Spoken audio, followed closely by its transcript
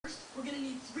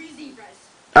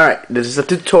Alright, this is a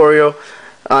tutorial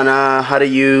on how to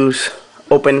use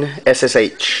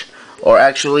OpenSSH, or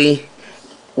actually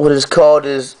what it's called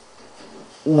is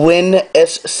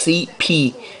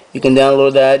winSCP. You can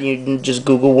download that. You can just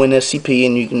Google winSCP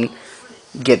and you can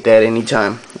get that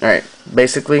anytime. Alright,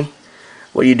 basically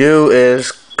what you do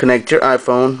is connect your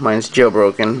iPhone. Mine's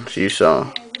jailbroken, so you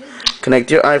saw.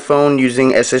 Connect your iPhone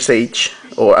using SSH,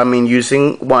 or I mean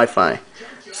using Wi-Fi.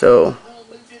 So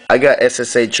I got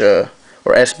SSH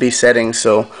or SB settings,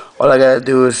 so all I gotta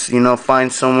do is,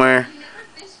 find somewhere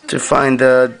to find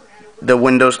the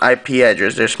Windows IP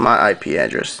address. There's my IP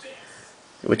address,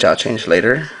 which I'll change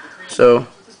later. So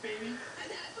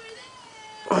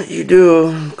what you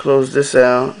do, close this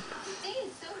out.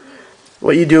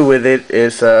 What you do with it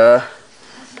is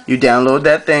you download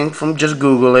that thing from, just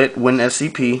Google it,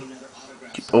 winSCP.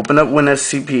 Open up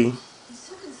winSCP.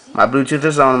 My Bluetooth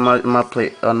is on my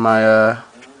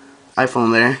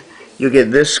iPhone there. You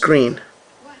get this screen.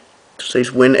 It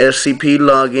says winSCP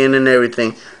login and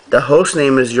everything. The host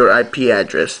name is your IP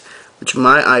address, which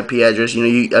my IP address,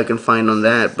 I can find on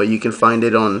that, but you can find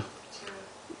it on,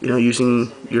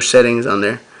 using your settings on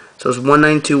there. So it's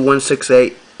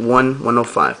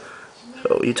 192.168.1.105.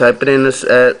 So you type it in this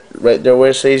right there where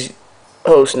it says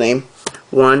host name,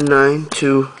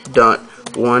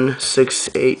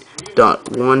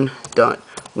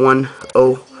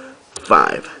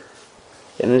 192.168.1.105.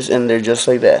 And it's in there just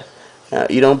like that. Now,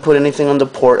 you don't put anything on the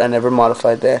port. I never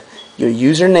modified that. Your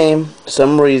username,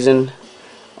 some reason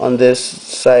on this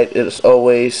site, is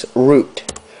always root,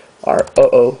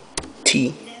 ROOT.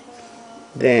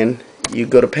 Then you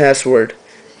go to password.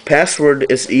 Password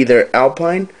is either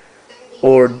Alpine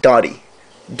or Dottie.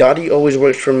 Dottie always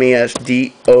works for me as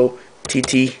DOTTIE.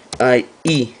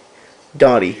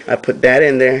 Dottie. I put that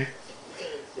in there,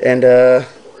 and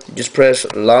just press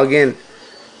login.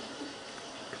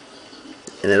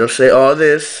 And it'll say all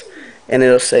this, and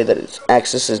it'll say that its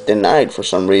access is denied for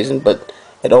some reason, but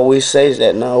it always says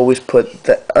that, and I always put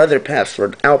the other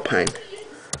password, Alpine.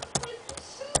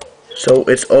 So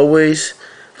it's always,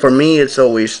 for me, it's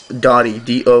always Dottie,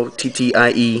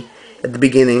 DOTTIE at the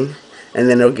beginning, and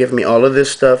then it'll give me all of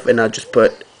this stuff, and I'll just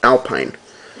put Alpine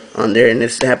on there, and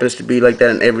this happens to be like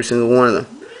that in every single one of them.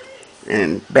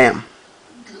 And bam,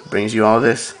 brings you all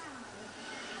this.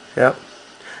 Yep.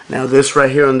 Now this right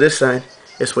here on this side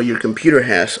is what your computer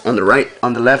has on the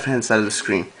left hand side of the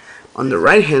screen. On the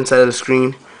right hand side of the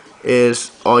screen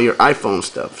is all your iPhone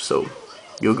stuff. So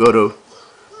you'll go to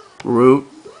root,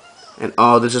 and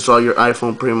this is all your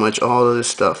iPhone, pretty much all of this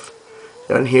stuff.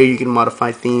 Down here you can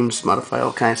modify themes, modify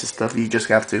all kinds of stuff. You just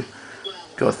have to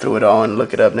go through it all and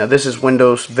look it up. Now this is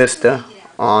Windows Vista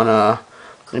on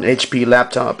an HP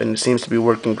laptop, and it seems to be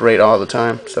working great all the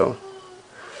time. So,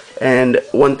 and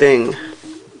one thing,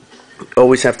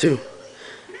 always have to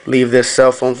leave this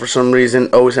cell phone for some reason.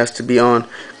 Always has to be on,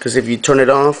 because if you turn it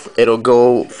off, it'll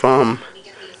go from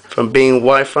being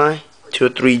Wi-Fi to a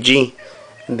 3G,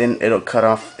 and then it'll cut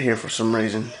off here for some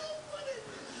reason.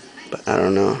 But I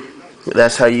don't know.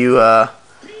 That's how you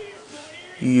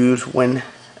use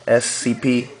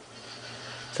winSCP.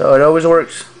 So it always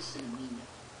works.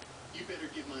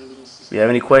 If you have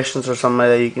any questions or something like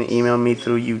that, you can email me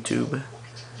through YouTube.